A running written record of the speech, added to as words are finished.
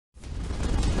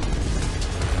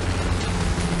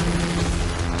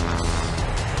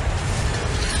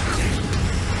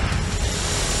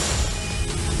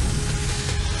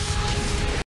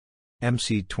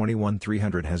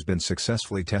MC-21-300 has been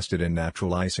successfully tested in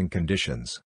natural icing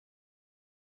conditions.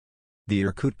 The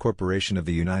Irkut Corporation of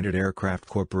the United Aircraft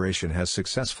Corporation has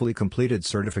successfully completed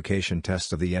certification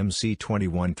tests of the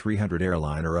MC-21-300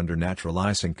 airliner under natural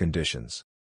icing conditions.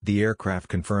 The aircraft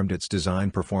confirmed its design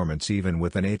performance even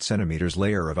with an 8 cm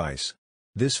layer of ice.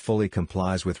 This fully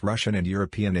complies with Russian and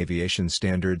European aviation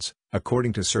standards,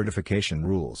 according to certification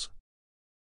rules.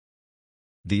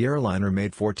 The airliner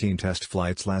made 14 test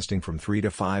flights lasting from 3 to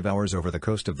 5 hours over the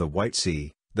coast of the White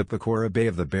Sea, the Pechora Bay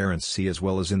of the Barents Sea as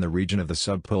well as in the region of the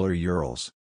Subpolar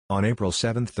Urals. On April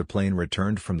 7 the plane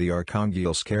returned from the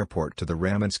Arkhangelsk airport to the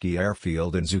Ramenskoye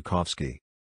airfield in Zhukovsky.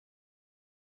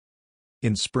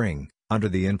 In spring, under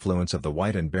the influence of the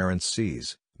White and Barents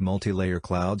Seas, multilayer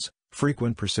clouds,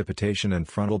 frequent precipitation and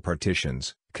frontal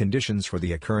partitions, conditions for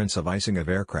the occurrence of icing of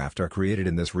aircraft are created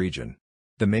in this region.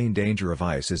 The main danger of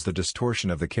ice is the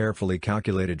distortion of the carefully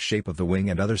calculated shape of the wing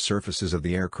and other surfaces of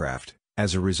the aircraft,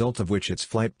 as a result of which its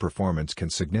flight performance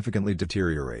can significantly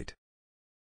deteriorate.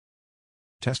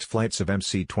 Test flights of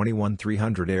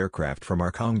MC-21-300 aircraft from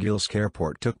Arkhangelsk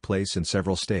Airport took place in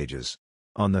several stages.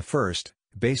 On the first,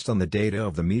 based on the data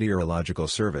of the Meteorological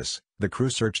Service, the crew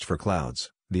searched for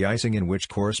clouds, the icing in which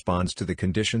corresponds to the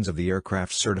conditions of the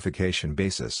aircraft's certification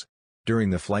basis. During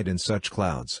the flight in such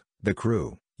clouds, the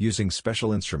crew, using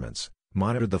special instruments,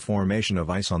 monitored the formation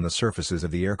of ice on the surfaces of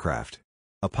the aircraft.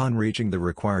 Upon reaching the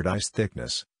required ice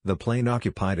thickness, the plane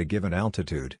occupied a given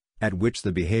altitude, at which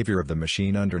the behavior of the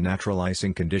machine under natural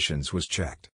icing conditions was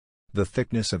checked. The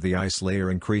thickness of the ice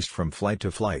layer increased from flight to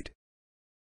flight.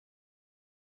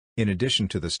 In addition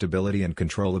to the stability and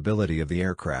controllability of the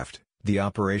aircraft, the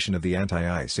operation of the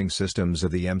anti-icing systems of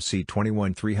the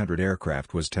MC-21-300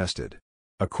 aircraft was tested.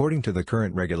 According to the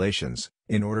current regulations,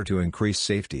 in order to increase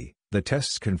safety, the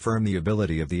tests confirm the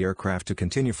ability of the aircraft to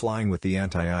continue flying with the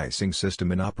anti-icing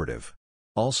system inoperative.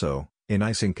 Also, in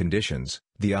icing conditions,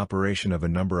 the operation of a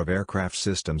number of aircraft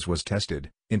systems was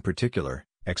tested, in particular,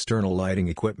 external lighting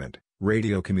equipment,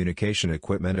 radio communication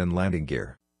equipment and landing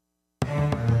gear.